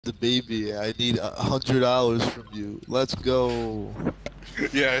the baby. I need $100 from you. Let's go.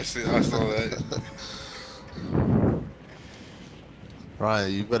 Yeah, I saw that.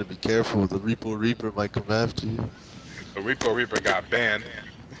 Ryan, you better be careful. The Reaper Reaper might come after you. The Reaper Reaper got banned.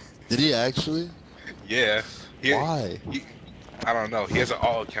 Did he actually? Yeah, he Why? he. I don't know. He has an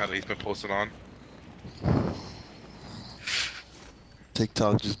alt account that he's been posting on.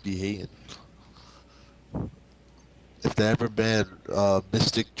 TikTok just be hating. If they ever ban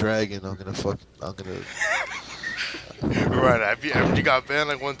Mystic Dragon, I'm gonna. Right, have you got banned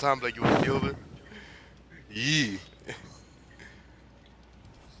like one time like you would killed it? Yee.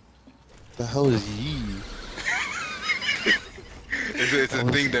 The hell is Yee? It's a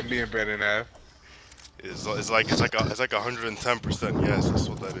thing that me and Brandon have. It's like 110%. Yes, that's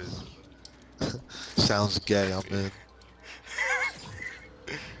what that is. Sounds gay. I'm in.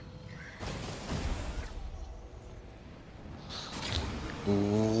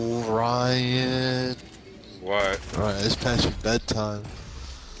 Ooh, Ryan. What? Ryan, it's past your bedtime.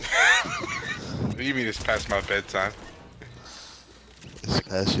 What do you mean it's past my bedtime? It's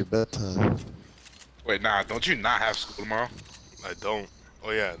past your bedtime. Wait, nah. Don't you not have school tomorrow? I don't. Oh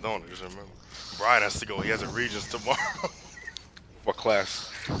yeah, I don't. I just remember. Brian has to go. He has a Regents tomorrow What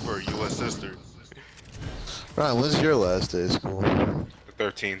class? for U.S. history. Ryan, when's your last day of school? The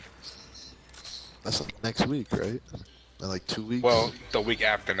 13th. That's like next week, right? In like 2 weeks? Well, the week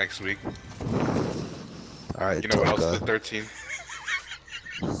after next week. Alright, You know what tough else is guy. the 13th?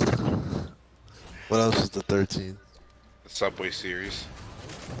 What else is the 13th? The Subway Series.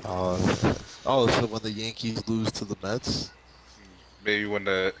 Oh, so when the Yankees lose to the Mets? Maybe when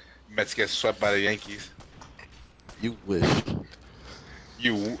the Mets get swept by the Yankees. You wished.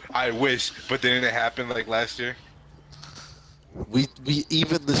 I wish, but didn't it happen like last year? We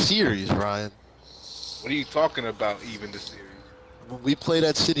even the series, Ryan. What are you talking about? Even the series? When we played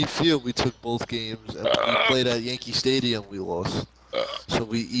at Citi Field, we took both games, and when we played at Yankee Stadium, we lost. So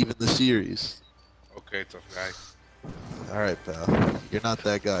we even the series. Okay, tough guy. All right, pal. You're not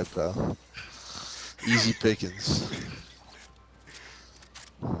that guy, pal. Easy pickings.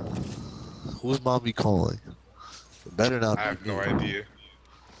 Who's mommy calling? It better not I have be no me. idea.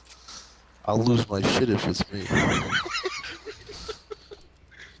 I'll lose my shit if it's me.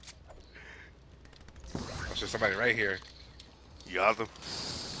 There's just somebody right here. You got them.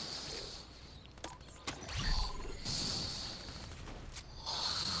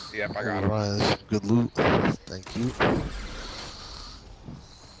 Yep, I got him. Ryan, that's some good loot. Thank you.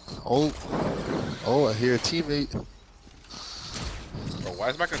 Oh, I hear a teammate. Bro, why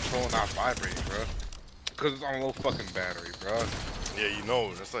is my controller not vibrating, bro? Because it's on a low fucking battery, bro. Yeah, you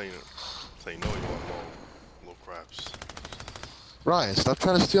know. That's how you know you want low craps. Ryan, stop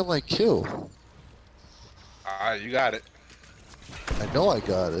trying to steal my kill. Alright, you got it. I know I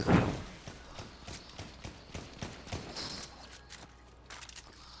got it.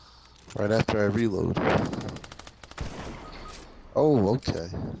 Right after I reload. Oh, okay.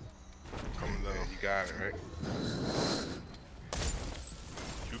 Coming down. You got it, right?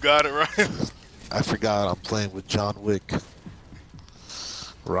 You got it right. I forgot I'm playing with John Wick.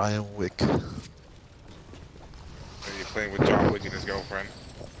 Ryan Wick. Are you playing with John Wick and his girlfriend?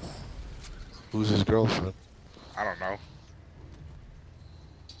 Who's his girlfriend? I don't know.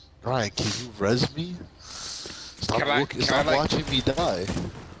 Ryan, can you res me? Stop, Can I, like, watching me die.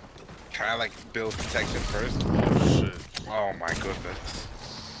 Can I like build protection first? Oh shit. Oh my goodness.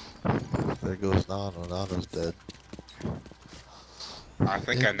 There goes Nano. Nano's dead. I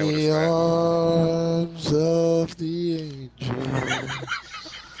think In I noticed the that. arms of the angel.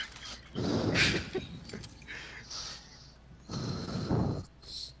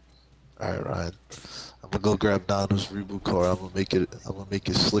 Alright, Ryan. I'm gonna go grab Nano's reboot car. I'm gonna make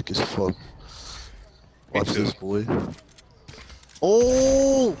it slick as fuck. Watch too. this, boy.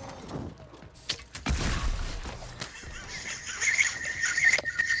 Oh!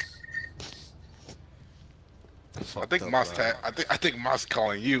 I think I think Moss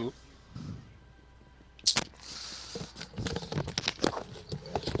calling you.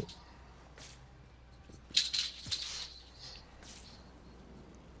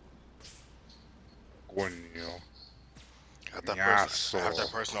 Coño. I have that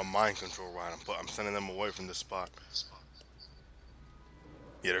person on mind control, right? I'm sending them away from this spot.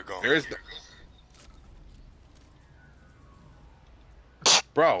 Yeah, they're gone. There's the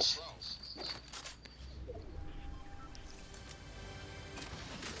bro.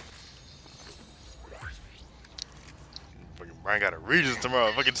 Fucking Brian got a Regents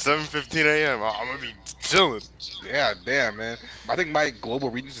tomorrow. Fucking 7:15 a.m. I'm gonna be chilling. Yeah, damn, man. I think my global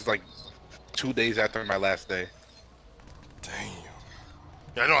regions is like 2 days after my last day. Damn.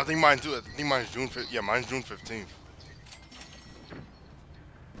 Yeah, no, I think mine too. I think mine's June 5th. Yeah, mine's June 15th.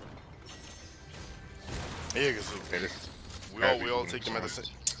 Yeah, cause we all take them at the same.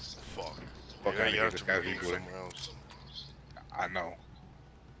 Fuck. Fuck Yeah, out of you here. have This to guy's reboot rebooting. somewhere else. I know.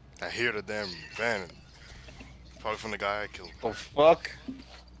 I hear the damn van. Probably from the guy I killed. The fuck?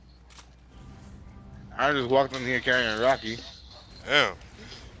 I just walked in here carrying Rocky. Damn.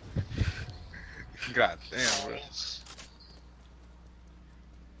 God damn, bro.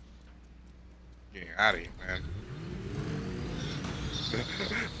 Getting out of here, man.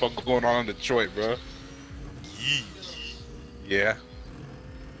 Fuck going on in Detroit, bro? Yee. Yeah.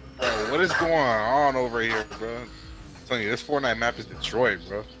 Bro, what is going on over here, bro? I'm telling you, this Fortnite map is Detroit,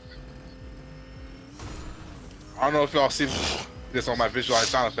 bro. I don't know if y'all see this on my visualized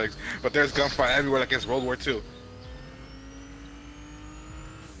sound effects, but there's gunfire everywhere like it's World War II. Bro,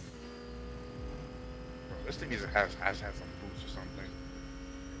 this thing has had some boost or something.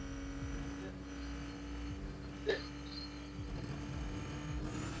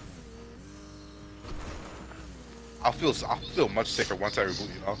 I'll feel much sicker once I reboot,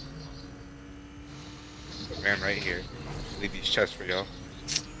 you know. Man, right here. Leave these chests for y'all.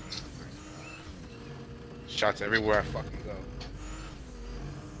 Shots everywhere I fucking go.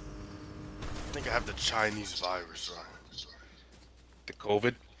 I think I have the Chinese virus, right? The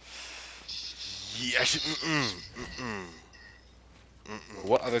COVID? Yeah, actually,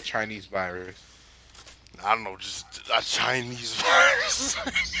 What other Chinese virus? I don't know, just a Chinese virus.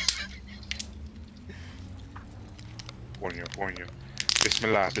 Warn you.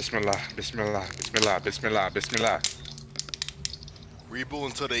 Bismillah, Bismillah, Bismillah, Bismillah, Bismillah, Bismillah. Reboot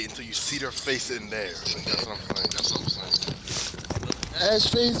until you see their face in there. Like, that's what I'm saying. As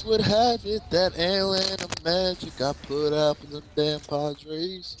faith would have it, that alien of magic got put out for them damn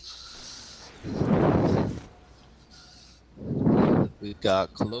Padres. We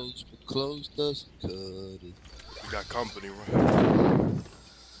got close, but close doesn't cut it. We got company, right?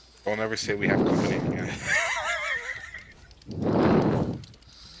 Don't ever say we have company again.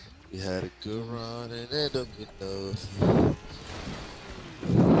 We had a good run and ended up with nothing.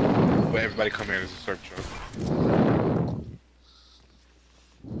 But everybody come here as a search truck.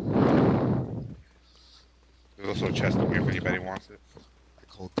 There's also a chest over here if anybody wants it. I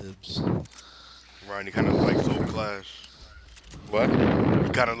call dibs. Ryan, you kind of look like Zoe Clash. What?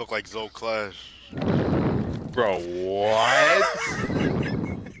 You kind of look like Zoe Clash. Bro, what?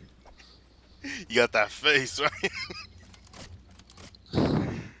 You got that face, right?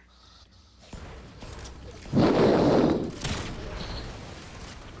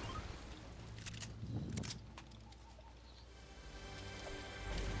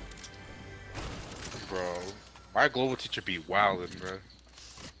 Bro, my global teacher be wildin',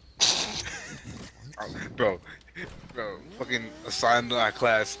 bro. Bro, fucking assigned our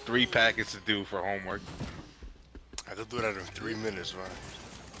class 3 packets to do for homework. I have to do that in 3 minutes, Ryan.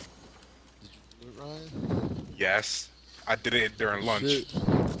 Did you do it, Ryan? Yes, I did it during lunch. Shit.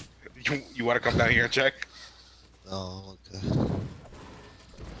 You want to come down here and check? Oh, okay.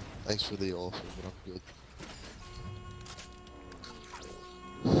 Thanks for the offer, but I'm good.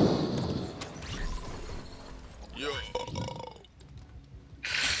 Yo.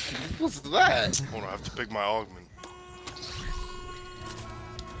 What's that? Hold on, I have to pick my augment.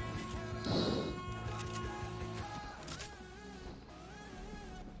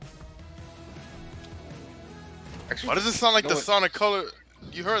 Actually, Why does it sound like the Sonic Color?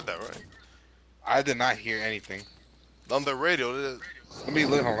 You heard that, right? I did not hear anything. On the radio. Let me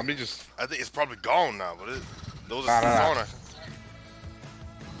hold on, let me just. I think it's probably gone now, but those Nah, are nah. Sonic.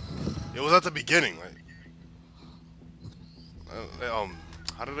 It was at the beginning, like.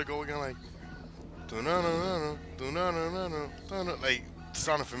 How did it go again? Like, like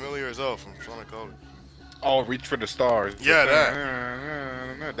sounded familiar as hell from Sonic Color. Oh, reach for the stars. Yeah,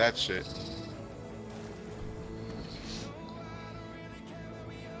 that shit.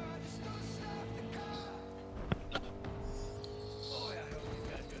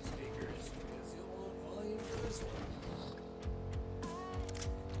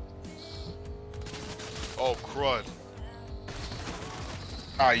 Oh, crud.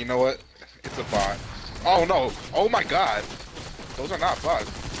 Ah, you know what? It's a bot. Oh no! Oh my god! Those are not bots.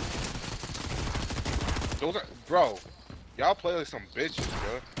 Those are, bro. Y'all play like some bitches,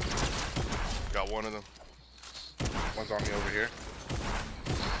 bro. Got one of them. One's on me over here.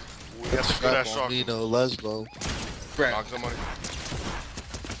 Ooh, he has a good ass shot. Nino Lesbo. Brent, Knock somebody.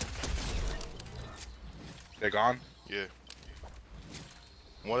 they're gone. Yeah.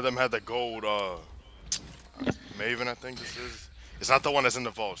 One of them had the gold, Maven, I think this is. It's not the one that's in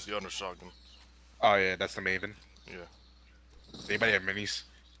the vault, it's the other shotgun. Oh yeah, that's the Maven. Yeah. Anybody have minis?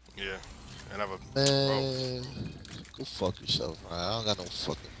 Yeah. And I have a Man, go fuck yourself, Ryan. I don't got no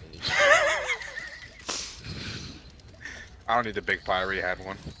fucking minis. I don't need the big pie. I already had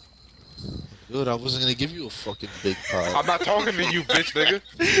one. Good, I wasn't gonna give you a fucking big pie. I'm not talking to you, bitch, nigga.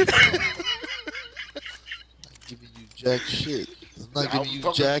 I'm giving you jack shit. I'm not I giving was you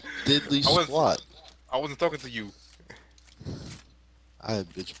talking. jack diddly squat. I wasn't talking to you. I had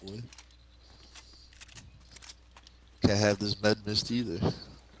bitch boy. Can't have this med mist either.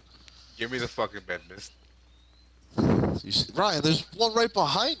 Give me the fucking bed mist. You see, Ryan, there's one right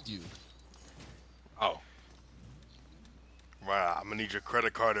behind you. Oh. Right, I'm gonna need your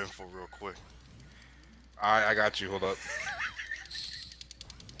credit card info real quick. I got you. Hold up.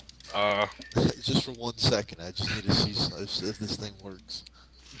 Just for 1 second, I just need to see if this thing works.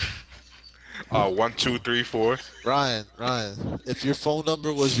 1, 2, 3, 4. Ryan, if your phone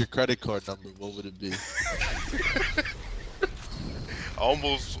number was your credit card number, what would it be? I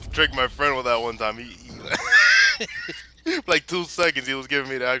almost tricked my friend with that one time. He like 2 seconds, he was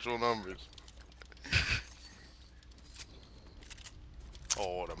giving me the actual numbers.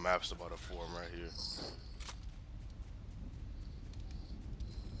 Oh, the map's about to form right here.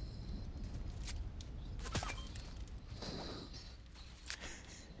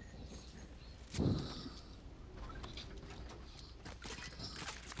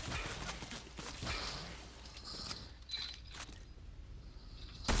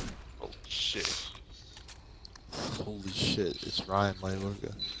 Oh shit. Holy shit, it's Ryan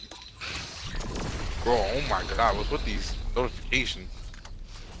Mayorga. Bro, oh my god, what's with these notifications?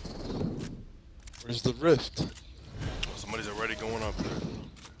 Where's the rift? Oh, somebody's already going up there.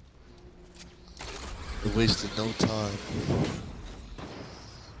 They wasted no time.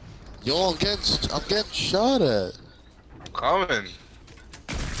 Yo, I'm getting shot at. I'm coming.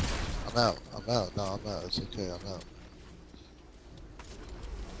 I'm out. No, I'm out. It's okay, I'm out.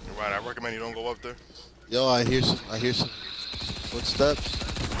 You're right, I recommend you don't go up there. Yo, I hear some footsteps.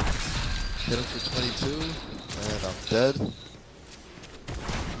 Hit him for 22, and I'm dead.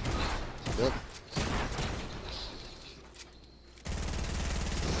 Yep.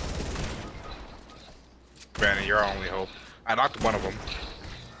 Brandon, you're our only hope. I knocked one of them.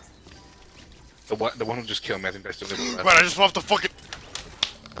 The one who just killed me, I think that's the middle. Right, I just fell off the fucking...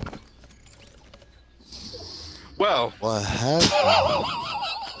 Well, What happened?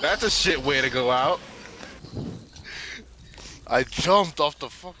 that's a shit way to go out. I jumped off the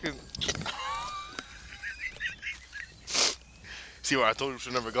fucking... See what I told you,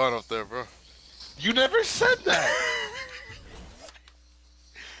 should never gone up there, bro. You never said that.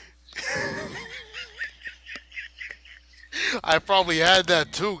 I probably had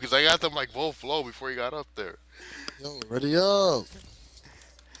that too, because I got them like both low before he got up there. Yo, ready up.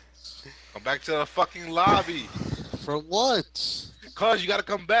 Come back to the fucking lobby. For what? Cause you gotta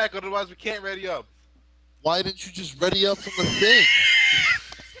come back, otherwise we can't ready up. Why didn't you just ready up from the thing?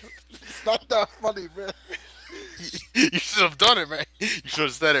 It's not that funny, man. You should have done it, man. You should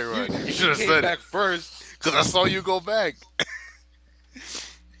have said it right. You should have said back it. first. Because I saw you go back. You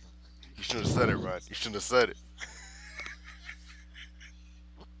should have said it right. You should have said it.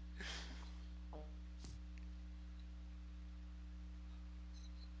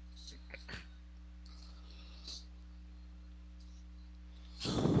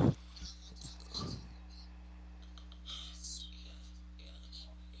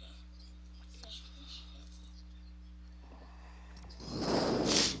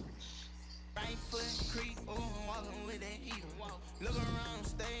 Look around,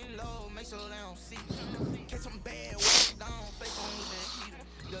 stay low, make sure they don't see you. Catch some bad, walk down, face on with that heater.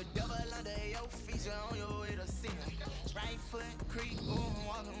 The devil under your feet, you're on your way to see him. Right foot creep,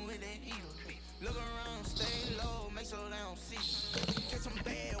 walking with that heater. Look around, stay low, make sure they don't see you. Catch some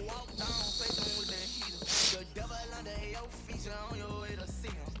bad, walk down, face on with that heater. The devil under your feet, you're on your way to see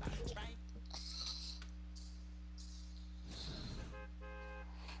him.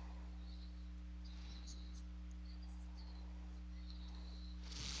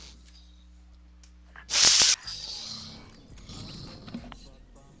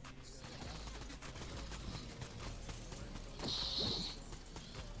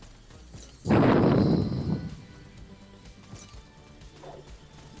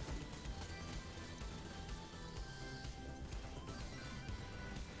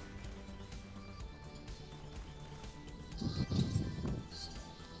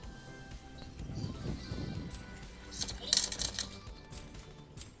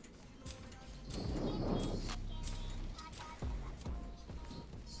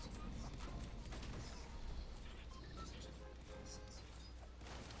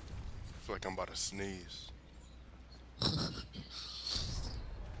 I feel like I'm about to sneeze.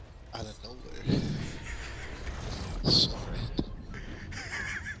 Out of nowhere. Sorry.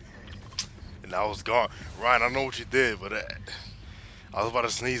 And I was gone. Ryan, I know what you did, but I was about to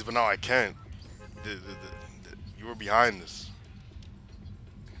sneeze, but now I can't. You were behind this.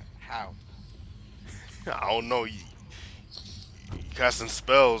 How? I don't know. You casting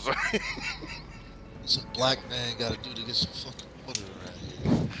spells, right? What's a black man gotta do to get some fucking water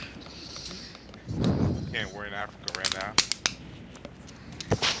around here? Can't, we're in Africa right now.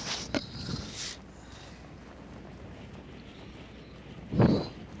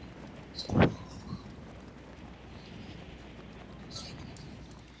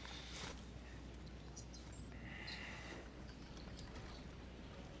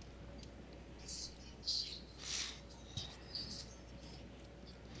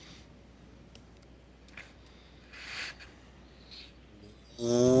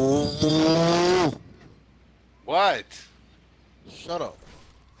 What? Shut up.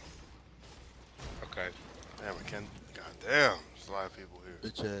 Okay. Damn, I can't. Goddamn, there's a lot of people here.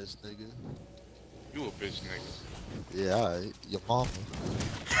 Bitch ass nigga. You a bitch, nigga. Yeah, alright. Your mama.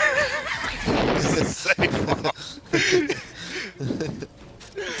 Say, Mom.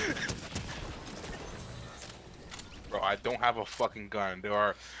 Bro, I don't have a fucking gun. There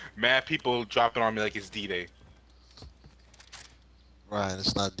are mad people dropping on me like it's D-Day. Ryan,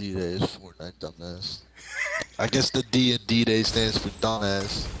 it's not D-Day, it's Fortnite, dumbass. I guess the D in D-Day stands for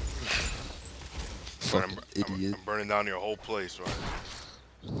dumbass. Fucking idiot. I'm burning down your whole place, right?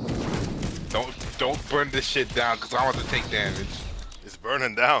 Don't burn this shit down, cause I want to take damage. It's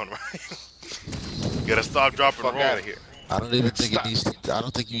burning down, right? You gotta stop, drop, and Fuck roll. out of here. I don't even think it needs to. I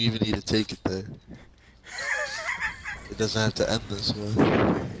don't think you even need to take it there. It doesn't have to end this way.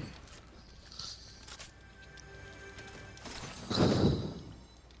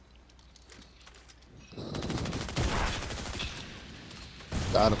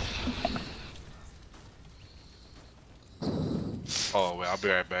 Got him. Oh wait, I'll be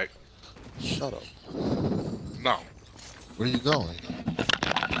right back. Shut up. No. Where are you going?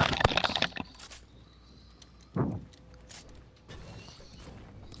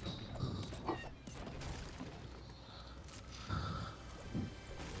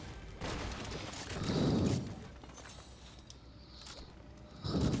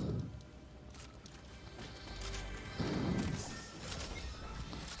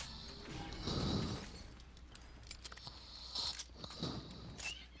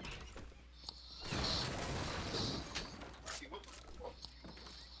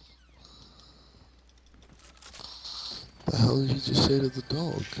 The hell did you just say to the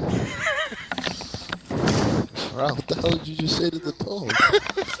dog? Wow, what the hell did you just say to the dog?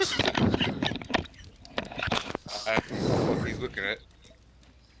 He's looking at.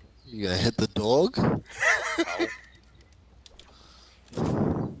 You gonna hit the dog? No.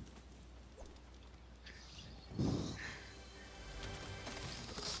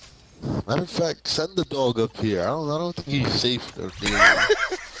 Matter of fact, send the dog up here. I don't think he's safe there.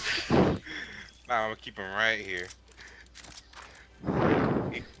 Nah, I'm gonna keep him right here.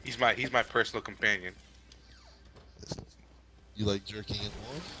 He's my personal companion. You like jerking him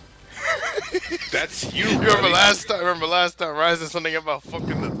off? That's you. Remember last time Ryan said something about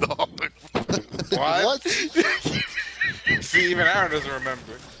fucking the dog. What? See, even Aaron doesn't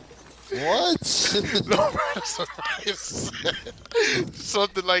remember. What? No, that's what Ryan said.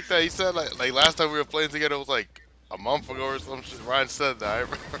 Something like that. He said like last time we were playing together, it was like a month ago or some shit. Ryan said that. I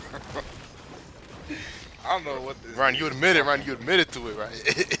remember. I don't know what this. Ryan, you admitted. Ryan, you admitted to it,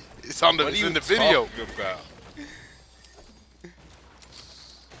 right? It's on the. What It's are in you the video. talking about?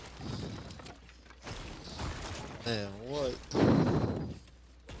 Man, what?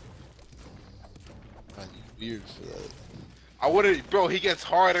 Man, you weird for that. I wouldn't, bro. He gets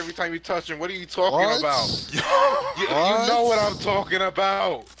hard every time you touch him. What are you talking What? about? You What? know what I'm talking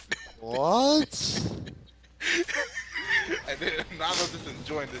about. What? And then Nano's just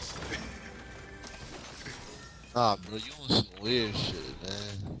enjoying this. Nah, bro, you on some weird shit,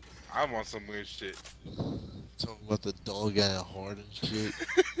 man. I'm on some weird shit. Talking about the dog getting hard and shit.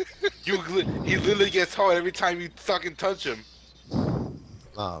 He literally gets hard every time you fucking touch him.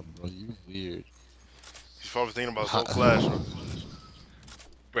 Nah, bro, you weird. He's probably thinking about Soul Clash. Right?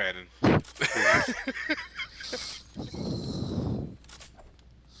 Brandon. I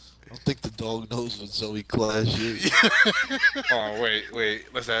don't think the dog knows what Zoe Clash is. Oh,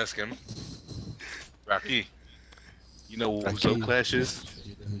 wait. Let's ask him. Rocky, you know who Rocky. Zoe Clash is?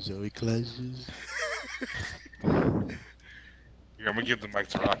 You know who Zoe Clash is? Here, I'm gonna give the mic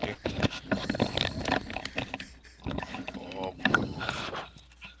to Rocky. Oh,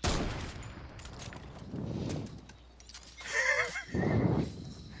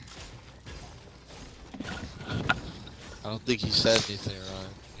 I don't think he said anything, Ryan.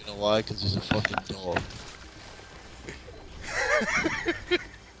 You know why? Because he's a fucking dog.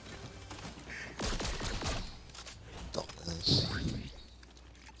 Dumbass.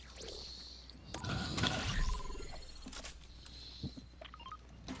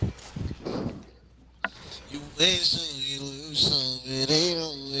 You win some, you lose some. It ain't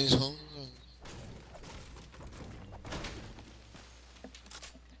always home.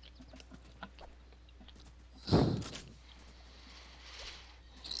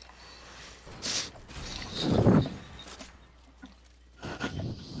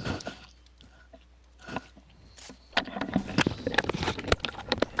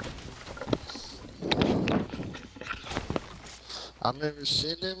 I remember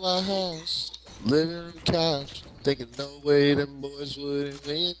sitting in my house, living room couch, thinking no way them boys wouldn't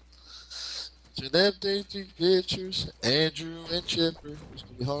win. To them they took pictures, Andrew and Chipper. It's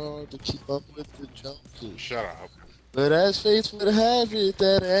gonna be hard to keep up with the Joneses. Shut up. But as fate would have it,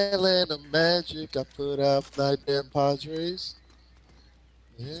 that Atlanta Magic, I put out my damn Padres.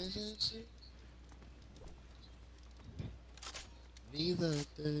 Me that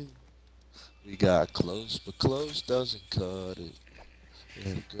day. We got close, but close doesn't cut it. We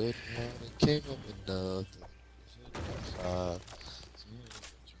had a good run and came up with nothing. One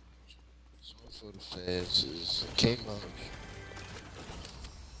for the fences. Came up.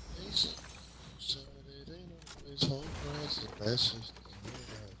 So it ain't always home runs, and that's just the way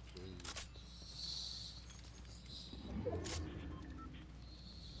I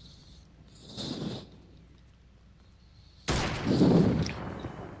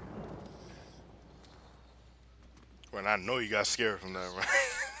When I know you got scared from that, right?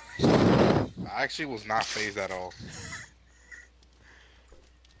 I actually was not phased at all.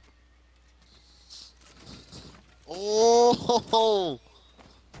 Oh!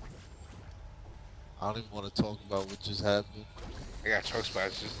 I don't even want to talk about what just happened. I got choke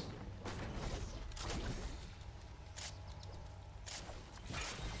splashes.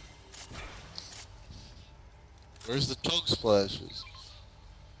 Where's the choke splashes?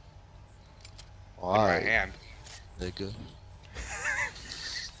 In my hand. Nigga.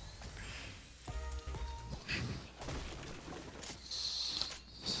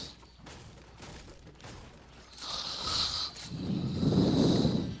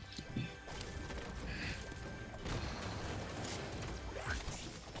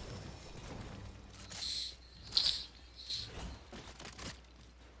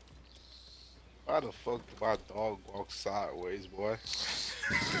 Why the fuck did my dog walk sideways, boy?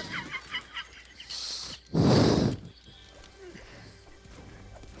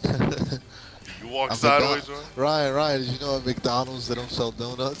 You walk sideways, right? Ryan, did you know at McDonald's they don't sell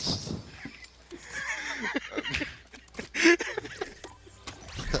donuts?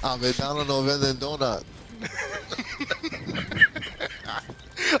 A McDonald's no venden donut.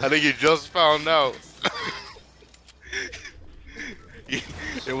 I think you just found out.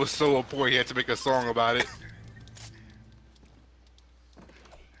 It was so important he had to make a song about it.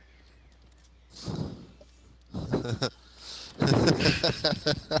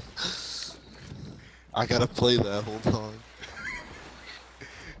 I gotta play that whole time.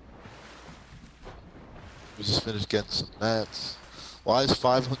 We just finished getting some mats. Why is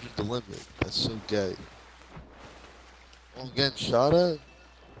 500 the limit? That's so gay. Oh, I'm getting shot at?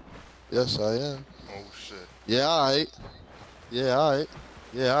 Yes, I am. Oh shit. Yeah, alright. Yeah, alright.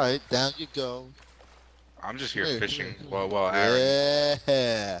 Yeah, alright. Down you go. I'm just here Come fishing. come Well, Aaron.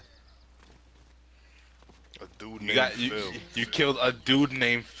 Yeah. A dude named Phil. You killed a dude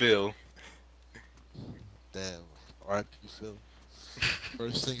named Phil. Damn. R.I.P. Phil.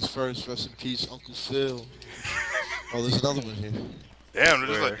 First things first, rest in peace, Uncle Phil. Oh, there's another one here. Damn,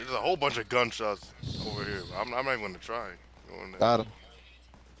 there's a whole bunch of gunshots over here. I'm not even gonna try going there. Got him.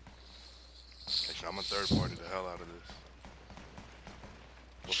 Actually, I'm a third party the hell out of this.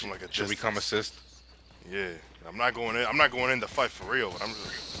 Looking like a Should we come assist? Yeah, I'm not going in. I'm not going in to fight for real. But I'm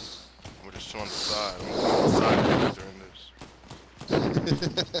just on the side. I'm on the side during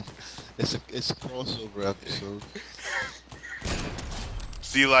this. It's a crossover episode.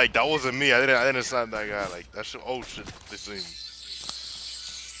 See, like that wasn't me. I didn't sign that guy. Like that shit. Oh shit, they see me.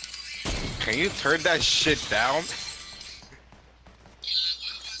 Can you turn that shit down?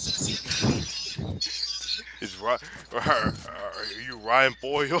 Is are you Ryan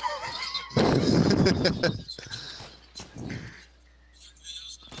Boyle?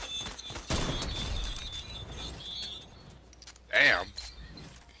 Damn.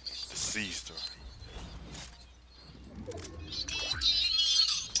 Deceased her.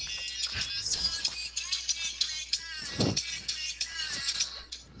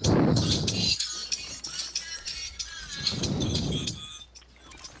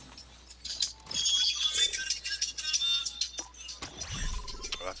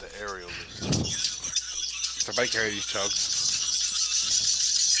 I carry you, Chugs.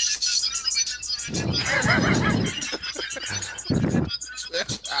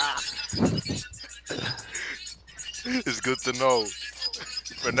 It's good to know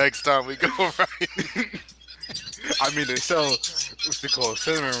for next time we go right. I mean, they sell what's it called,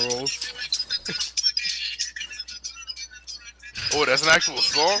 cinnamon rolls. Oh, that's an actual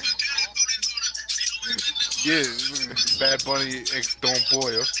song? Yeah, Bad Bunny X Don't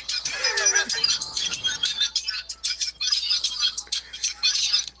Boil.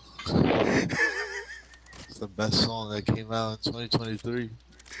 It's the best song that came out in 2023.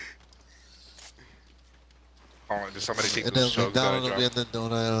 Oh, did somebody take And those then Chugs that I McDonald's dropped? viendo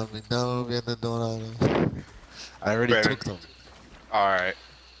donut, McDonald's viendo donut. I already Better. took them. All right.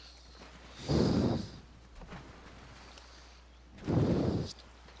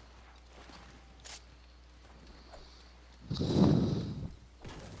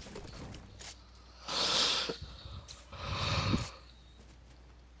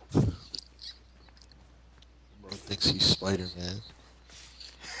 Bro thinks he's Spider-Man.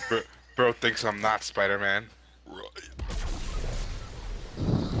 Bro thinks I'm not Spider-Man. Right.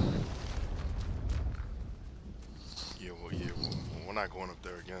 Yeah, we're not going up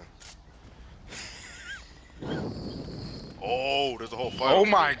there again. Oh, there's a whole fight. Oh over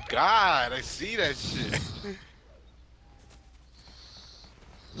my there. God, I see that shit.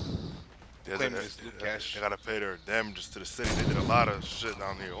 Claiming this loot cash. They gotta pay their damages to the city. They did a lot of shit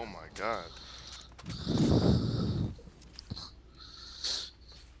down here. Oh my God.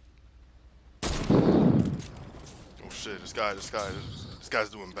 Oh shit, this guy's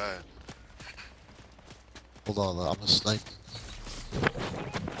doing bad. Hold on, I'm a sniper.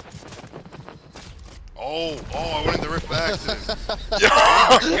 Oh, I went in the rift by accident.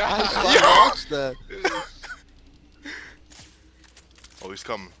 I watched that. Oh, he's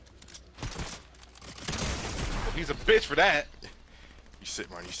coming. Well, he's a bitch for that. You saved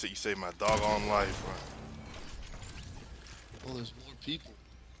my doggone life, man. Oh, there's more people.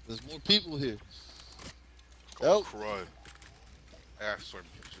 There's more people here. Oh, Oh, crud. Yeah, sort of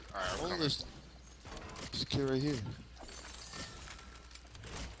bitch. All right, I'm oh, coming. there's a kid right here.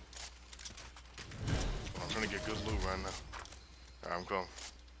 I'm trying to get good loot right now. Alright, I'm coming.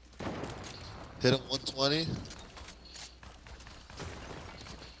 Hit him 120.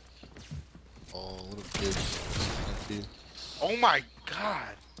 Oh, what a bitch. Oh my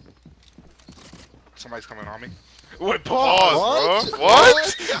God. Somebody's coming on me. Wait, Pause, pause. bro.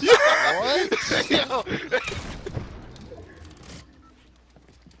 What? What?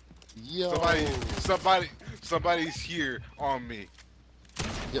 Yo. Somebody's here on me.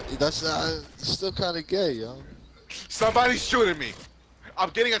 Yo, that's still kind of gay, yo. Somebody's shooting me. I'm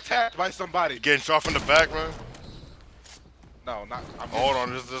getting attacked by somebody. You getting shot from the back, man? No, not. Hold on,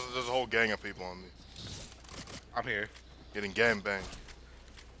 there's a whole gang of people on me. I'm here. Getting gang banged.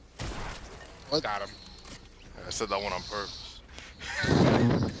 What? Got him. I said that one on purpose.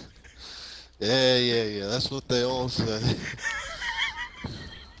 Yeah. That's what they all say.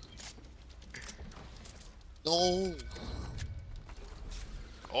 No.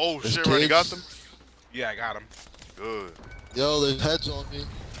 Oh There's shit, already got kids. them? Yeah, I got him. Good. Yo, there's heads on me.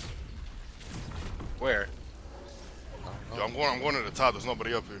 Where? Yo, I'm going to the top. There's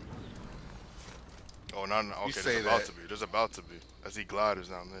nobody up here. Oh, no. Okay, say there's about that. to be. There's about to be. I see gliders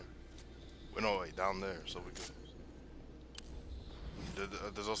down there. Wait, no, wait, down there. So we good.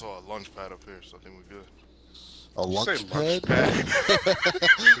 There's also a launch pad up here, so I think we're good. A You say lunch lunch pad?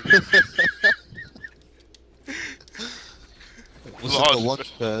 What's in the Lunch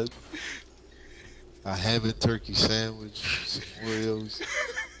lunch pad? A ham and turkey sandwich, some Oreos.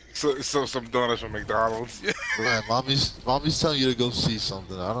 So some donuts from McDonald's. Right, mommy's telling you to go see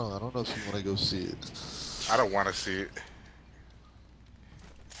something. I don't know if you want to go see it. I don't want to see it.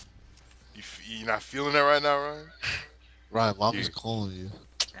 You not feeling it right now, Ryan? Right, mommy's Yeah. calling you.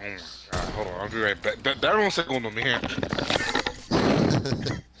 Oh my God, hold on, I'll be right back. Dame un segundo, mi gente.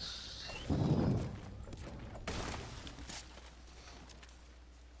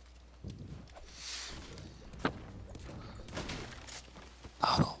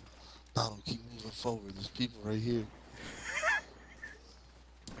 Donald, keep moving forward. There's people right here.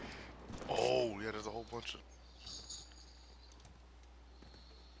 Oh, yeah, there's a whole bunch of...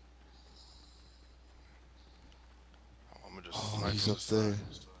 I'm gonna just Oh, snipe he's from up the side. there.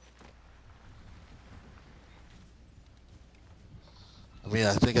 I mean,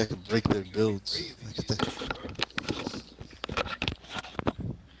 I think I could break their builds.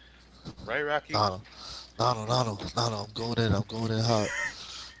 Right, Rocky? Donald, I'm going in hot.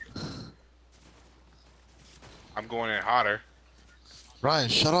 I'm going in hotter. Ryan,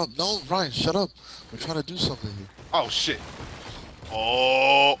 shut up. No, Ryan, shut up. We're trying to do something here. Oh shit.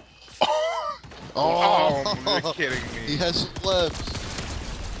 Oh. Oh, you're kidding He me. has some webs.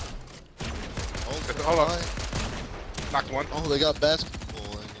 Hold on. Ryan. Knocked one. Oh, they got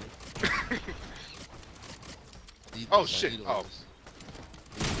basketball in here. Oh shit. Oh.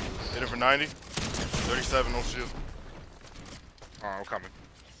 Hit it for 90. 37, no shield. Oh, I'm coming.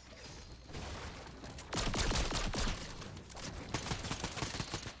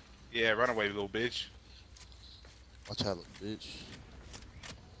 Yeah, run away, little bitch. Watch out, little bitch.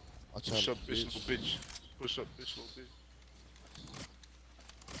 Watch out, Push up, little bitch, little bitch. Push up, bitch, little bitch.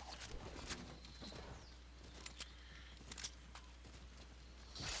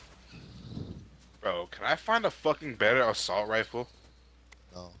 Bro, can I find a fucking better assault rifle?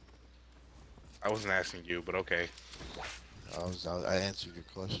 No, I wasn't asking you, but okay. I answered your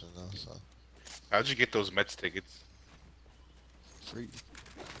question now, so How'd you get those Mets tickets? free.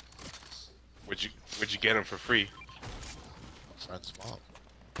 Where'd you get them for free? Friend's mom.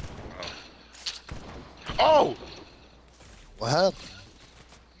 Oh! What happened?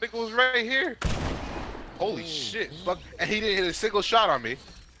 Nigga was right here. Holy shit, fuck. And he didn't hit a single shot on me.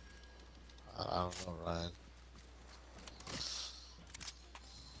 I don't know, Ryan.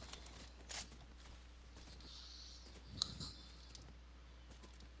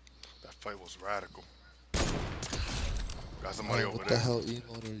 That fight was radical. Got somebody Ryan, over what there. the hell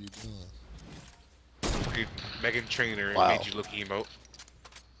emote are you doing? Megan Trainor and Wow. made you look emo.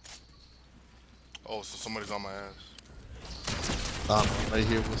 Oh, so somebody's on my ass. Nah, I'm right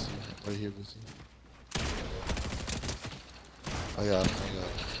here with you. Right here with you. I got him.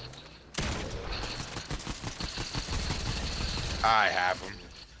 I have him.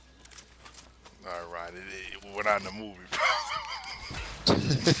 Alright, we're not in the movie.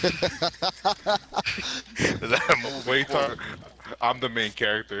 That movie. What are you talking? I'm the main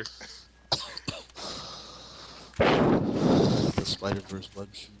character. The Spider-Verse web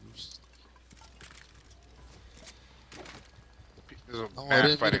shooters. There's a Oh, I man didn't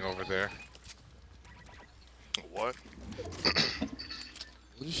mean fighting to- over there. What?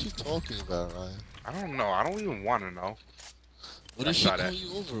 What is she talking about, Ryan? I don't know. I don't even want to know. What I did she saw call that.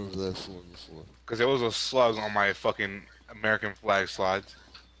 you over there for before? Because there was a slug on my fucking American flag slides.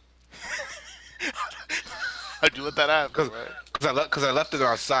 How'd you let that happen, Cause, right? cause I left it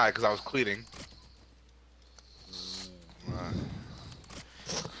outside because I was cleaning.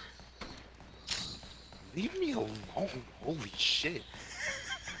 Leave me alone. Holy shit.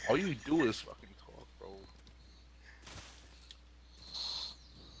 All you do is fucking talk, bro.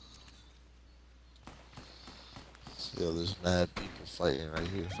 Yo, there's mad people fighting right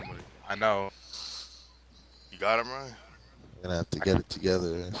here. I know. You got him, right? We're gonna have to get it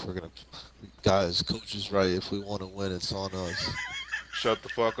together if we're gonna. Guys, coach is right. If we want to win, it's on us. Shut the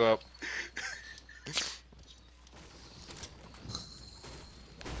fuck up.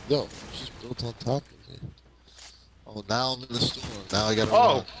 Yo, just built on top of me. Oh, now I'm in the storm. Now I gotta Oh!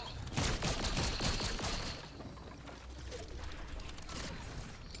 run.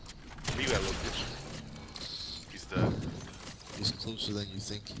 Where you at, little bitch? He's dead. He's closer than you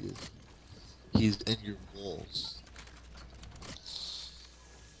think he is. He's in your walls.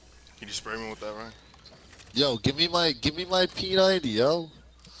 Can you spray me with that, right? Yo, give me my P90, yo.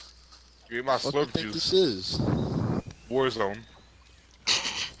 Give me my What do you slurp think this juice. is? Warzone.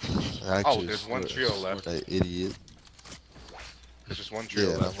 Actually, there's one it's trio left. Fortnite, idiot. There's just one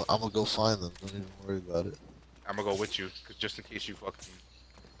trio Yeah, left. I'm gonna go find them. Don't even worry about it. I'm gonna go with you, cause just in case you fucking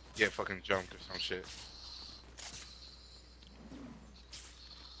get fucking jumped or some shit.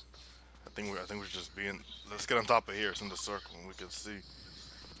 I think we're just being. Let's get on top of here. It's in the circle, and we can see.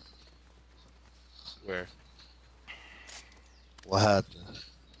 Where? What happened?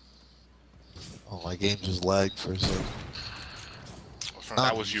 Oh, my game just lagged for a second. I was trying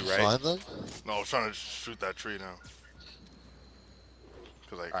That to, was you, Did right? Find them? no, I was trying to shoot that tree now.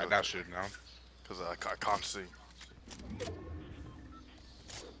 Cause Alright, now shoot now. I can't see.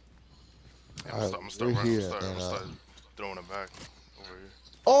 Yeah, Alright, I'm gonna start we're running. here, I'm gonna and, start throwing it back over here.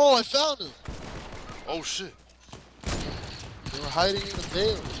 Oh, I found him! Oh shit! They were hiding in the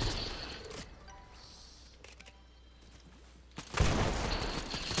bales.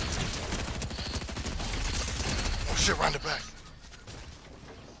 Oh shit! Round it back.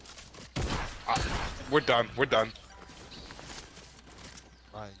 We're done. We're done.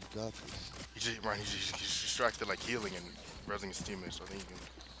 Ryan, you got this. He's distracted, like healing and resing his teammates. So I think you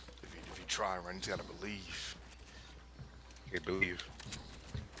can, if you try, Ryan, you just gotta believe. Can't believe.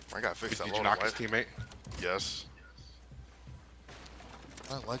 I gotta fix that. Did you load, knock right? his teammate? Yes.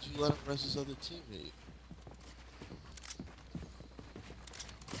 Ryan, why'd you let him rest his other teammate?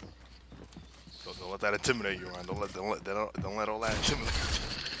 Don't let that intimidate you, Ryan. Don't let all that intimidate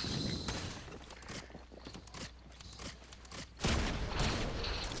you.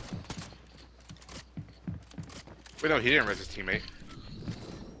 Wait, no, he didn't res his teammate.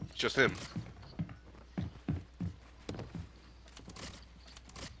 It's just him.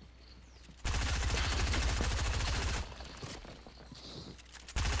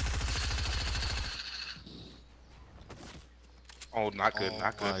 Oh, not good,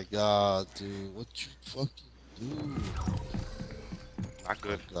 not Oh my good, god, dude. What you fucking do? not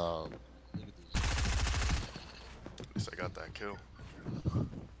good. God. Look at this. At least I got that kill.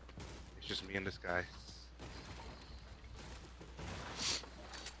 It's just me and this guy.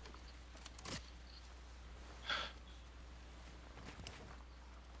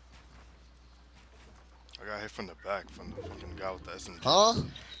 I got hit from the back from the fucking guy with the SMG. Huh?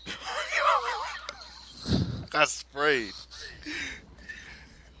 Got sprayed.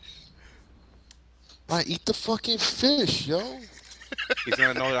 I eat the fucking fish, yo. He's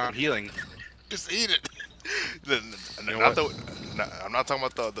gonna know that I'm healing. Just eat it. The- know not what? I'm not talking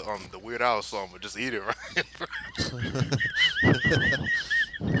about the Weird Al song, but just eat it, right?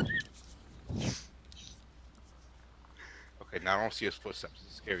 Okay, now I don't see his footsteps.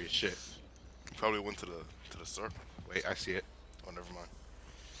 It's scary as shit. Probably went to the circle. Wait, I see it. Oh, never mind.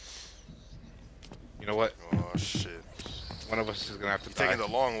 You know what? Oh shit. One of us is gonna have to die. Taking the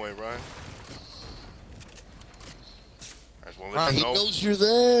long way, Ryan. I just want to Ah, let he you know. knows you're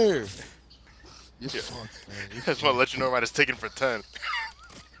there. You're Yeah. fucked, man. I just want to let you know, Ryan is taking for 10.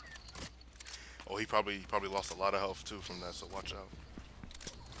 Oh, he probably lost a lot of health too from that, so watch out.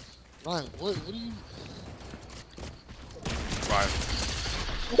 Ryan, what are you? Ryan.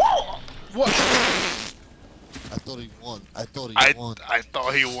 What? I thought he won. I thought he won. I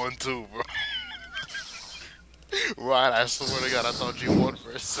thought he won too, bro. Ryan, I swear to God, I thought you won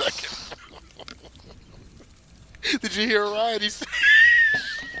for a second. Did you hear Ryan? He said...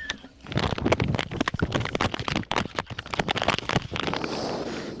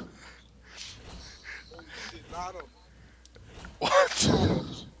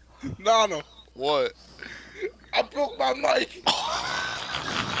 What? Nano, What? I broke my mic.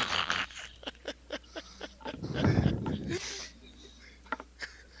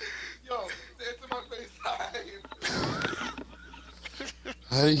 Yo, dance in my face.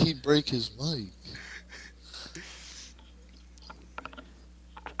 How did he break his mic?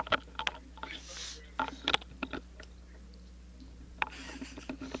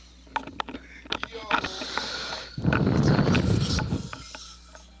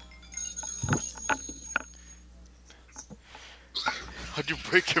 How'd you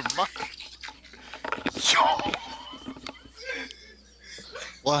break your mic? Yo!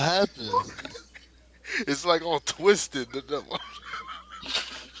 What happened? It's like all twisted.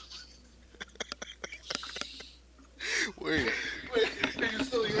 Wait. Can you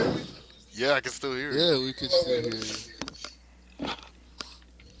still hear me? Yeah, I can still hear you. Yeah, we could still hear you.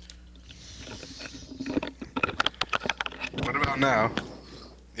 What about now?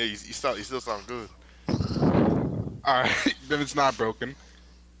 Yeah, you still sound good. Alright, then it's not broken.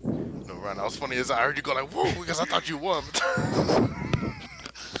 No, Ryan, that was funny as I heard you go like, whoa, because I thought you won.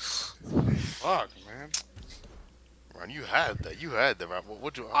 Fuck, man. Ryan, you had that, Ryan.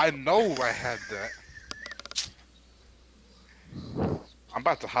 What'd you... I know I had that. I'm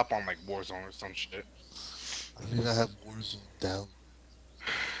about to hop on like Warzone or some shit. I think I have Warzone down.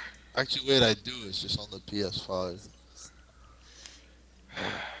 Actually, wait, I do. It's just on the PS5.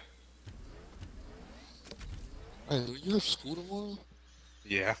 Hey, do you have school tomorrow?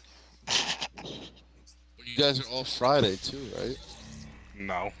 Yeah. But you guys are off Friday too, right?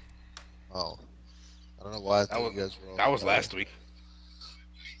 No. Oh. I don't know why I That thought was you guys were off. that was Friday. last week.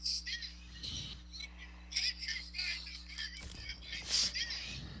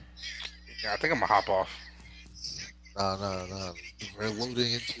 Yeah, I think I'm gonna hop off. Nah. We're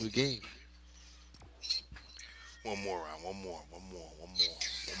loading into a game. One more round, one more.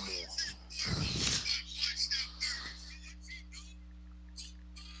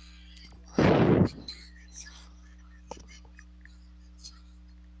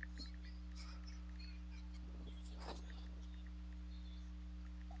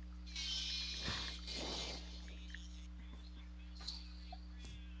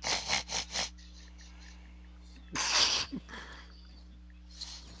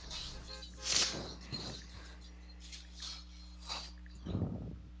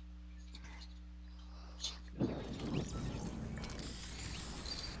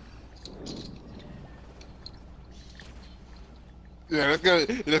 Yeah,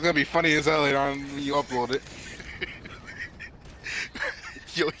 that's gonna be funny as hell later on when you upload it.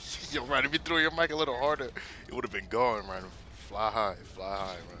 Yo, Yo, Ryan, if you threw your mic a little harder, it would have been gone, Ryan. Fly high,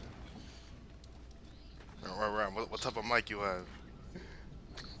 Ryan. Ryan, what type of mic you have?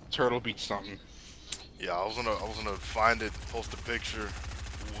 Turtle Beach something. Yeah, I was gonna find it, post a picture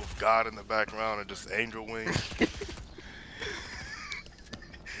with God in the background and just angel wings,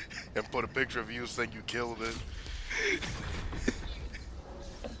 and put a picture of you saying you killed it.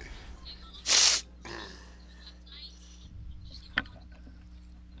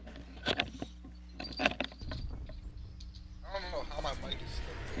 I don't know how my mic is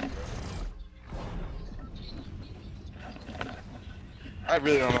still here, bro. I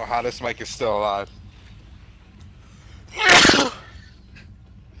really don't know how this mic is still alive.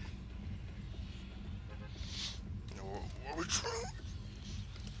 What we trying?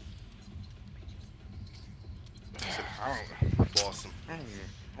 I don't. Boston. I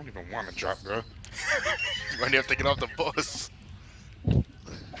don't even want to drop, bro. Ryan, you have to get off the bus.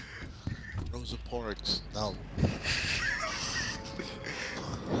 Rosa Parks. No.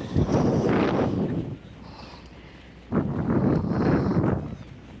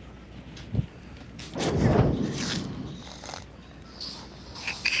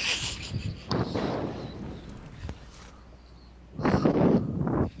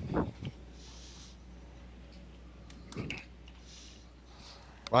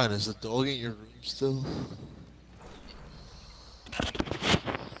 Ryan, is the dog in your room still?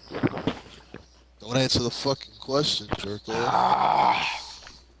 Don't answer the fucking question, jerk off.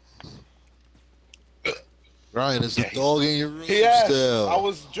 Ryan, is the dog in your room Yes, still? I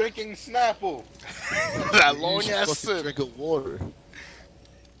was drinking Snapple. That You long should ass fucking sip. drink of water.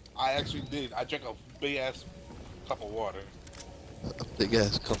 I actually did. I drank a big ass cup of water. A big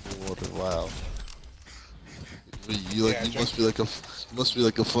ass cup of water. Wow. You Yeah, I you drank- must be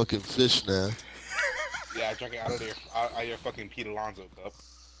like a fucking fish now. Yeah, I drank it out of your fucking Pete Alonso cup.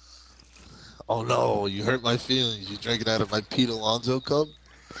 Oh no, you hurt my feelings. You drank it out of my Pete Alonso cup.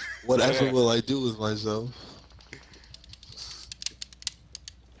 Whatever Yeah. will I do with myself?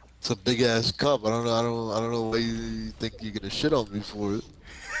 It's a big ass cup. I don't know why you think you're gonna shit on me for it.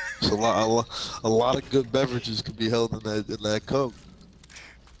 It's a lot of good beverages can be held in that cup.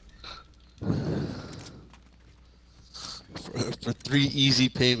 For 3 easy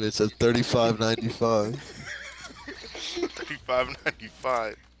payments at $35.95.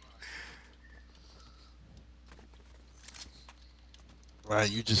 35.95. Right,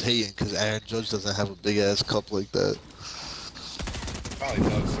 you just hating because Aaron Judge doesn't have a big ass cup like that. Probably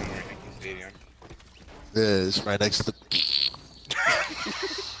does somewhere in Yankee Stadium. Yeah, it's right next to.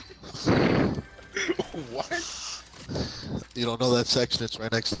 What? You don't know that section? It's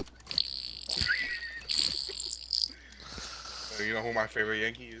right next to. You know who my favorite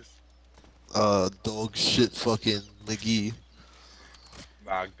Yankee is? Dog shit fucking McGee.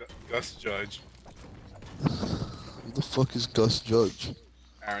 Nah, Gus Judge. Who the fuck is Gus Judge?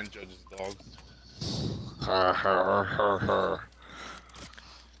 Aaron Judge's dog. Her, her, her, her.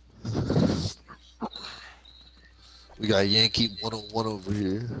 We got Yankee 101 over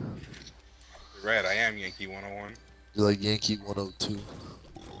here. You're right, I am Yankee 101. You like Yankee 102?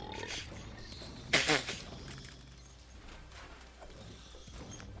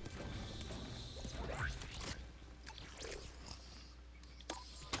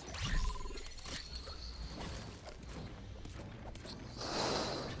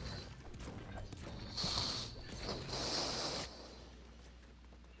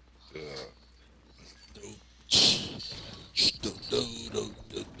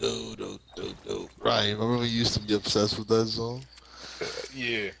 Ryan, remember we used to be obsessed with that song?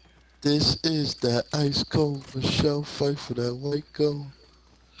 Yeah. This is that ice cold Michelle fight for that white gold.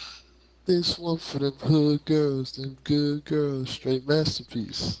 This one for them hood girls, them good girls, straight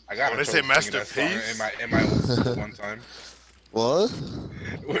masterpiece. I got Oh, in they say trouble singing that song masterpiece? in my old school one time.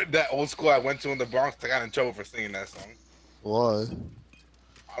 What? That old school I went to in the Bronx, I got in trouble for singing that song. Why?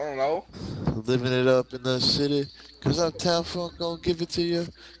 I don't know. Living it up in the city. Cause Uptown Funk gon' give it to you.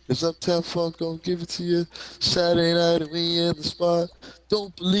 Cause Uptown Funk gon' give it to you. Saturday night and we in the spot.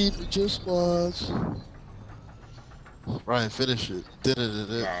 Don't believe me, just watch. Ryan, finish it.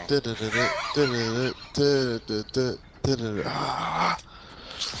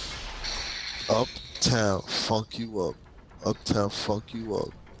 Uptown funk you up. Uptown funk you up.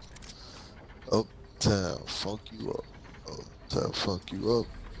 Uptown funk you up. Uptown funk you up.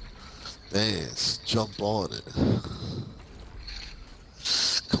 Dance, jump on it.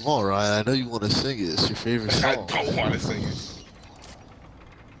 Come on, Ryan. I know you want to sing it. It's your favorite I song. don't want to sing it.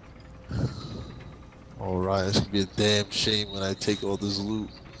 All right, it's gonna be a damn shame when I take all this loot.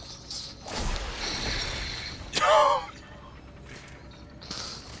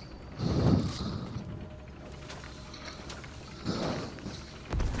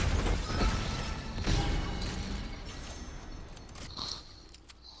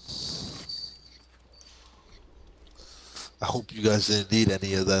 hope you guys didn't need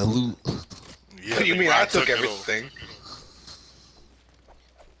any of that loot. Yeah, What do you Big mean? Ryan I took it all. everything.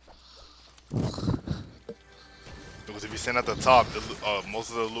 Because if you stand at the top, most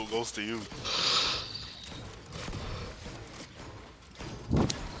of the loot goes to you.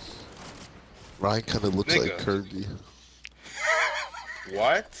 Ryan kind of looks like Nigga. Kirby.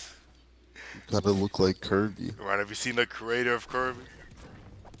 What? You kind of look like Kirby. Right? Have you seen the creator of Kirby?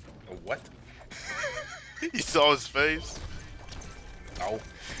 A what? You saw his face. No.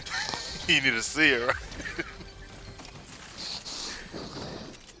 You need to see it, right?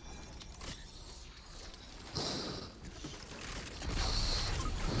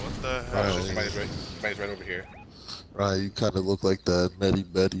 What the hell? Oh, shit, somebody's right over here. Ryan, you kind of look like that Nettie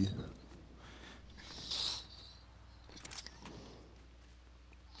Betty.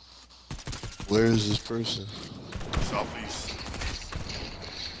 Where is this person? Southeast.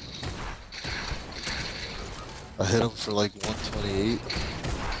 I hit him for like 128.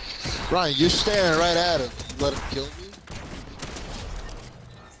 Ryan, you're staring right at him. You let him kill me?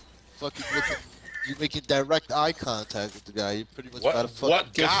 Fucking looking. You making direct eye contact with the guy. You pretty much about to fucking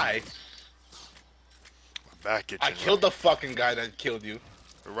What kiss him. guy? Back itching. I killed the fucking guy that killed you.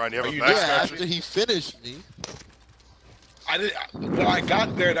 Ryan, you have Are a you back Yeah, scratcher? after he finished me. I did. When I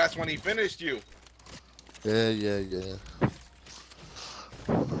got there, that's when he finished you. Yeah.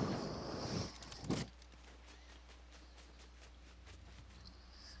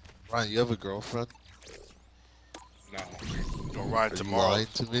 Ryan, you have a girlfriend? No. Go Ryan Are you tomorrow. lying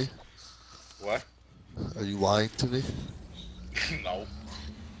to me? What? Are you lying to me? No.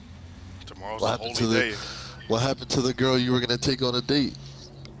 Tomorrow's What a happened holy to the- day. What happened to the girl you were gonna take on a date?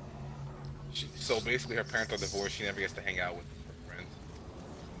 So basically, her parents are divorced. She never gets to hang out with her friends.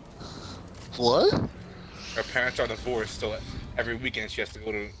 What? Her parents are divorced, so every weekend she has to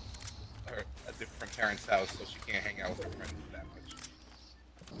go to a different parent's house, so she can't hang out with her friends that much.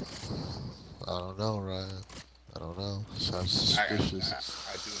 I don't know, Ryan. I don't know. Sounds I suspicious.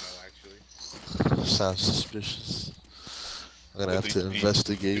 do know, actually. Sounds suspicious. I'm gonna Well, have to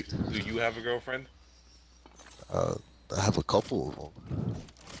investigate. Do you have a girlfriend? I have a couple of them.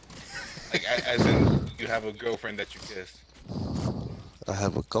 Like, as in, you have a girlfriend that you kissed? I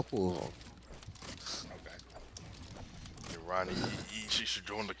have a couple of them. Okay. Yeah, Ryan, she should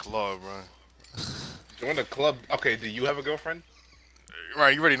join the club, Ryan. Join the club. Okay, do you have a girlfriend?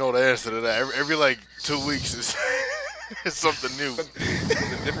 Ryan, you already know the answer to that. Every like 2 weeks is it's something new.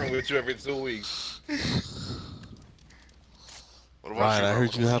 What's different with you every 2 weeks? What about Ryan, you, I bro?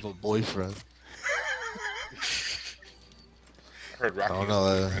 heard you have a boyfriend. I heard I Rocky don't has know.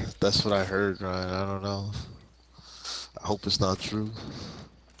 a boyfriend. That's what I heard, Ryan. I don't know. I hope it's not true.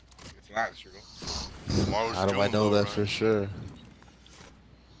 It's not true. Tomorrow's How do I June, know though, that Ryan. for sure?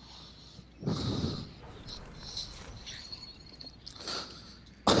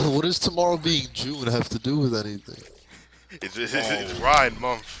 What does tomorrow being June have to do with anything? It's Ryan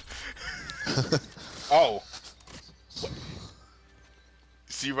month. Oh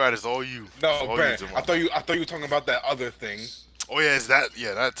See, Ryan, it's all you. It's no, all you Brent. tomorrow. I thought you were talking about that other thing. Oh yeah, it's that.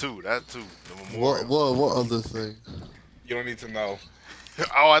 Yeah, that too. The memorial. What other thing? You don't need to know.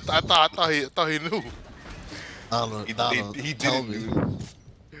 Oh, I thought he knew. I don't know. He Tell didn't, me. dude.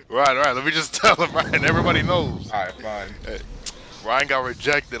 Right. Let me just tell him, Ryan. Everybody knows. All right, fine. Ryan got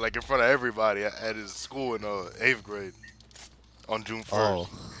rejected like in front of everybody at his school in 8th grade on June 1st. Oh,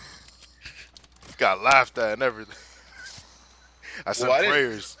 Got laughed at and everything. I said Well, I didn't-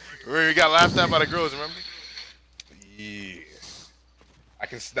 prayers. Remember, you got laughed at by the girls. Remember? Yeah. I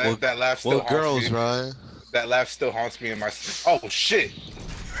can. That laugh still what haunts girls, me. Ryan? That laugh still haunts me in my. Oh shit!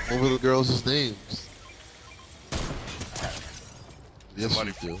 What were the girls' names? Yes,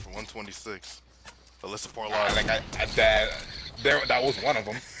 Somebody you do. for 126. Alyssa Like Parlato. that was one of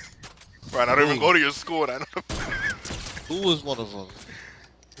them. Right, I don't even go to your school. And I know. Who was one of them?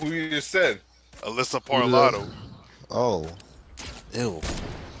 Who you just said? Alyssa Who did Parlato. Oh, ew.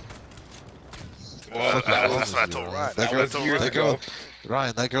 Well, That's what I told Ryan. That That's girl, what I told years Ryan. that girl, ago.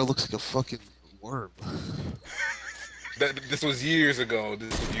 Ryan, that girl looks like a fucking worm. This was years ago.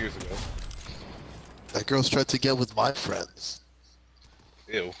 That girl's tried to get with my friends.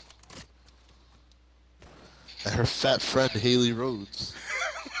 Ew. And her fat friend Haley Rhodes.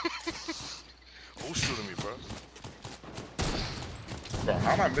 Who's shooting me, bro? Bro,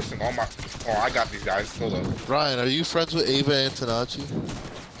 how am I missing all my? Oh, I got these guys. Hold up. Ryan, are you friends with Ava Antonacci?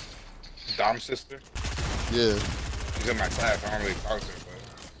 Dom's sister. Yeah. She's in my class. I don't really talk to her,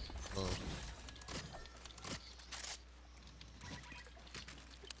 but Oh.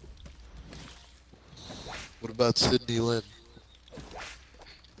 What about Sydney Lynn?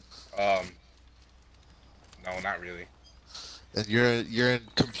 no, not really. And you're in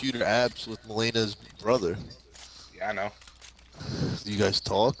computer apps with Melena's brother. Yeah, I know. Do you guys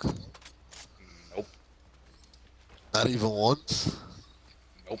talk? Nope. Not even once?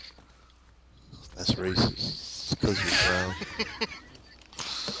 Nope. That's racist. Because you're brown.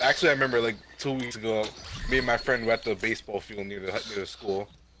 Actually, I remember like 2 weeks ago, me and my friend were at the baseball field near the school,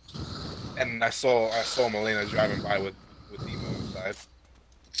 and I saw Melena driving by with Demo inside.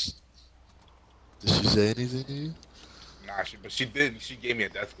 Did she say anything to you? Nah, but she did. She gave me a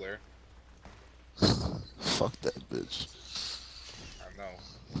death glare. Fuck that bitch. I know.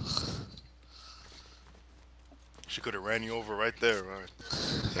 She could have ran you over right there, right?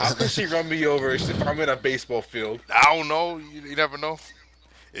 How could she run me over if I'm in a baseball field? I don't know. You never know.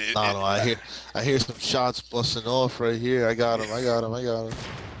 No, I hear some shots busting off right here. I got him. I got him. I got him.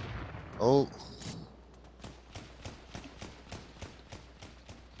 Oh.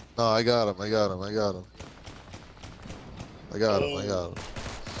 No, I got him. I got him. I got him. I got him. I got him.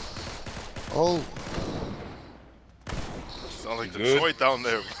 Oh. Sounds like You good? Detroit down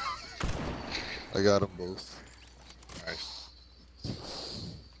there. I got them both. Nice.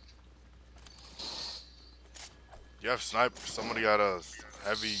 You have sniper. Somebody got a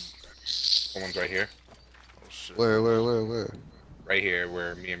heavy. Someone's right here. Oh shit. Where? Right here,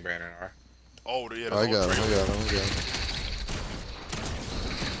 where me and Brandon are. Oh yeah. I got him. I got him. I got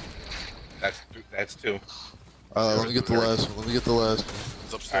him. That's two. Let me get the last one. Let me get the last one.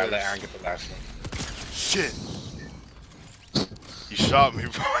 It's Alright, upstairs. let Aaron get the last one. Shit. He shot me,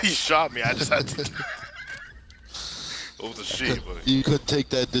 bro. He shot me. I just had to. It was a she, but You couldn't take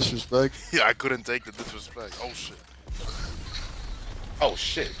that disrespect. yeah, I couldn't take the disrespect. Oh shit. Oh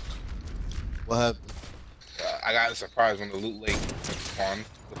shit! What happened? I got a surprise when the loot lake on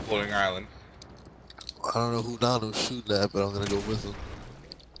the floating island. I don't know who Nano's shooting at, but I'm gonna go with him.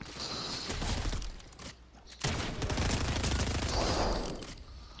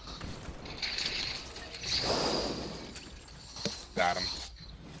 Got him.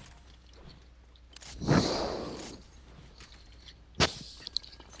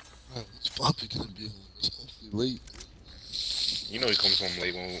 Alright, what's Poppy gonna be home? It's hopefully late. You know he comes home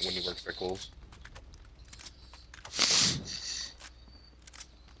late when he works at Kohl's.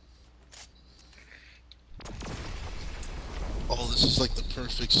 Oh, this is like the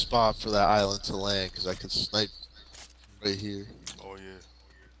perfect spot for that island to land, because I could snipe right here. Oh yeah.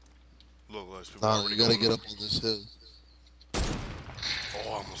 Look, there's people Nah, already you gotta going get up on this hill. Oh,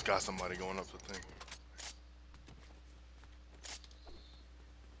 I almost got somebody going up the thing.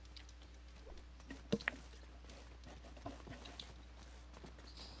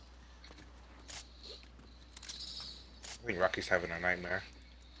 I think Rocky's having a nightmare.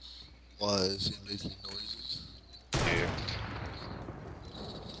 Why is he making noises? Yeah.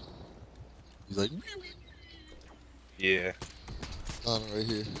 He's like, Yeah. Nano right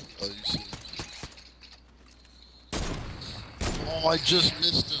here. Oh, you see him. Oh, I just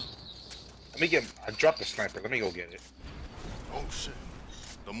missed him. I dropped the sniper. Let me go get it. Oh shit.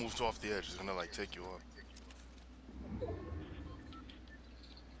 Don't move too off the edge. It's gonna like take you up.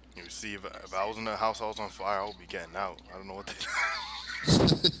 You see, if I was in the house, I was on fire, I would be getting out. I don't know what they.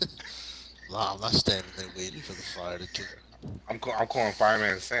 Nah, I'm not standing there waiting for the fire to kill me. I'm calling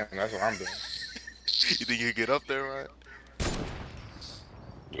Fireman Sam. That's what I'm doing. You think you can get up there, right?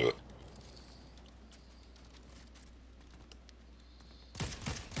 Ugh.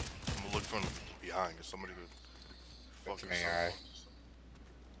 I'm gonna look from behind, cause somebody could That's fucking an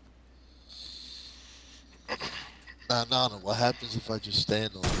AI. Nah, what happens if I just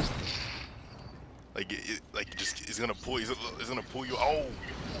stand on this thing? Like it's gonna pull. It's gonna pull you. Oh.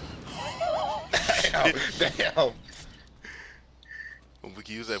 Damn. Damn. Well, we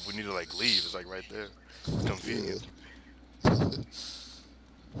can use that if we need to like leave. It's like right there. It's convenient.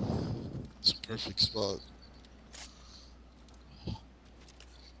 It's a perfect spot.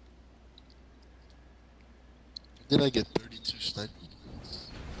 Did I get 32 sniper points?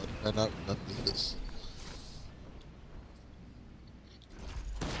 Why did I not remember this?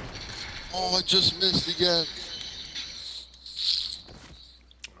 Oh, I just missed again.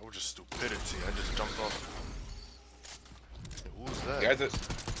 That was just stupidity. I just jumped off. Who was that?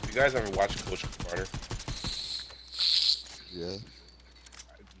 You guys ever watch Coach Carter? Yeah.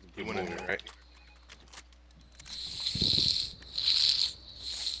 He went in there, right?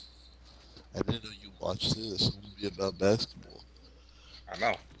 I didn't know you watched this. It's a movie about basketball. I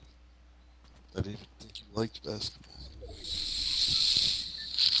know. I didn't even think you liked basketball.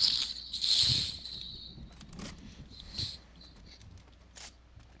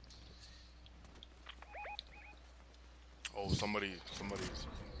 Oh, somebody's.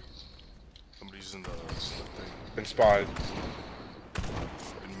 Somebody's in the thing. Been spotted.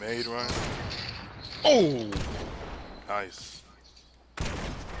 Been made, right? Oh! Nice.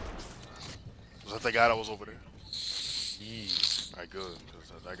 Was that the guy that was over there? Yeah. Alright, good.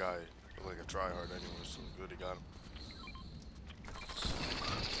 Because that guy looked like a tryhard anyway, so good he got him.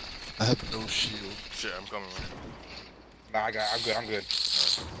 I have no shield. Shit, I'm coming, man. Nah, I'm good. I'm good.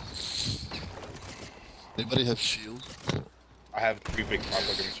 Anybody have shield? I have 3 big pots.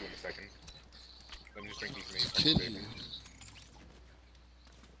 I'll give them to you in a second. Let me just drink these mini Kidding seconds,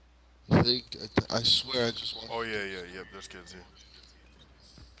 you. baby. I swear I just want. Oh, yeah, yep, there's kids here.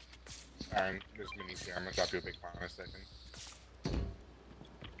 Aaron, there's minis here. I'm gonna drop you a big pot in a second.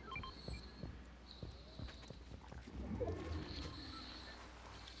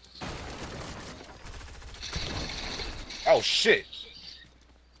 Oh shit!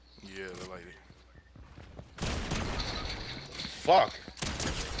 Yeah, they're like it. Fuck!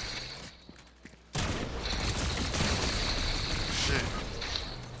 Shit.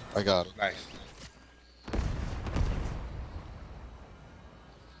 I got him. Nice.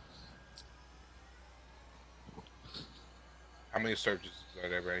 How many searches are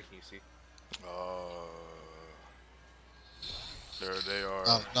there, Brandon? Can you see? They are.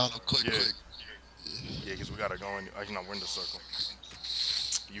 No, quick, yeah. quick. Yeah, because we gotta go in. Actually, no, we're in the circle.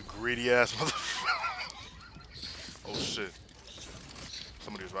 You greedy ass motherfucker. Oh shit.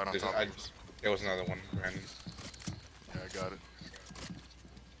 Somebody was right on top of us. There was another one, Brandon. Yeah, I got it.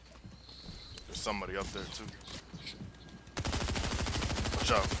 There's somebody up there too.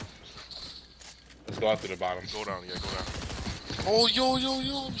 Watch out. Let's go out to the bottom. Go down, yeah, go down. Oh, yo,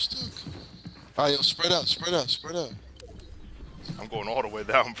 I'm stuck. Alright, yo, spread out. I'm going all the way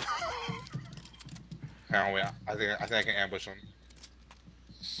down, bro. Aaron, wait. I think I can ambush him.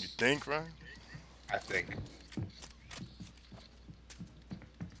 You think, right? I think.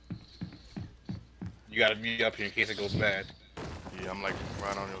 You gotta be up here in case it goes bad. Yeah, I'm like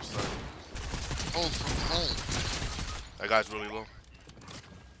right on your side. Oh, from behind. That guy's really low.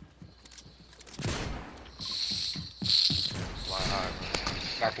 Fly high, man.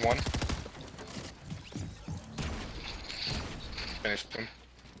 Knocked one. Finished him.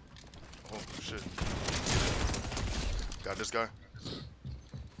 Oh shit. Got this guy.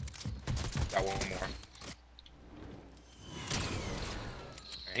 Got one more.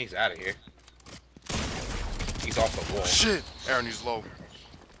 And he's out of here. He's off the wall. Shit! Aaron, he's low.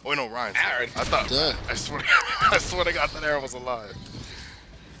 Oh, wait, no, Ryan. Aaron! I thought. Dead. I swear to God that Aaron was alive.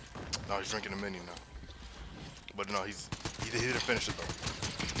 No, he's drinking a mini now. But no, he didn't finish it though.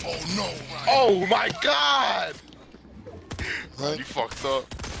 Oh no, Ryan. Oh my god! Right? You fucked up.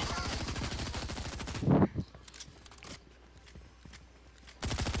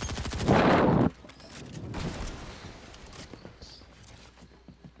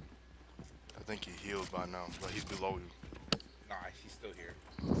 I think he healed by now, but he's below you. Nah, he's still here.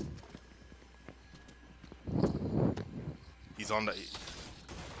 He's on the. He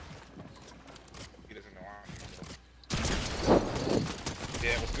doesn't know I'm here.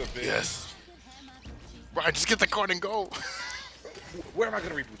 Yeah, what's good, bitch? Yes. Ryan, just get the card and go. Where am I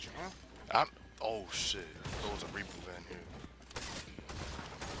gonna reboot you, huh? Oh shit. There was a reboot van here.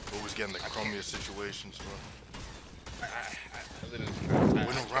 Always getting the chromiest situations, bro. I literally.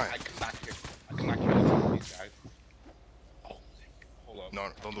 Wait, no, Ryan. I could not kill these guys. Oh, hold up. No,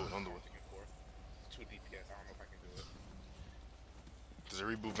 don't do it. 2 DPS. I don't know if I can do it. There's a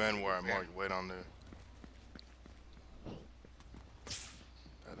reboot van where I marked. Wait on there.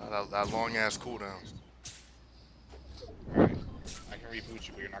 That long ass cooldown. Alright. I can reboot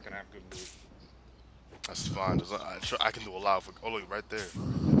you, but you're not gonna have good loot. That's fine. I can do a lot for. Oh look, right there.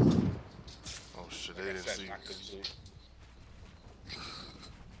 Oh shit, they Like I didn't said, see. not good loot.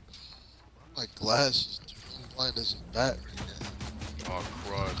 My glasses, dude. I'm blind as a bat right now. Oh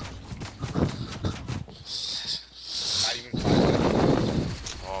crud. Not even 5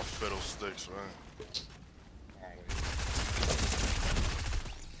 minutes. Oh fiddlesticks, right? Oh, wait.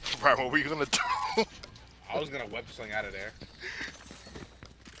 Right, what were you gonna do? I was gonna web sling out of there.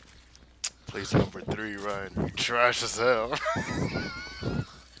 Place number 3, Ryan. You trash as hell.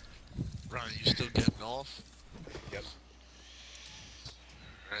 Ryan, you still getting off? Yep.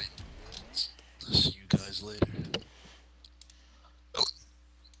 Right. See you guys later. Oh.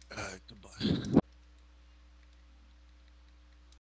 Goodbye.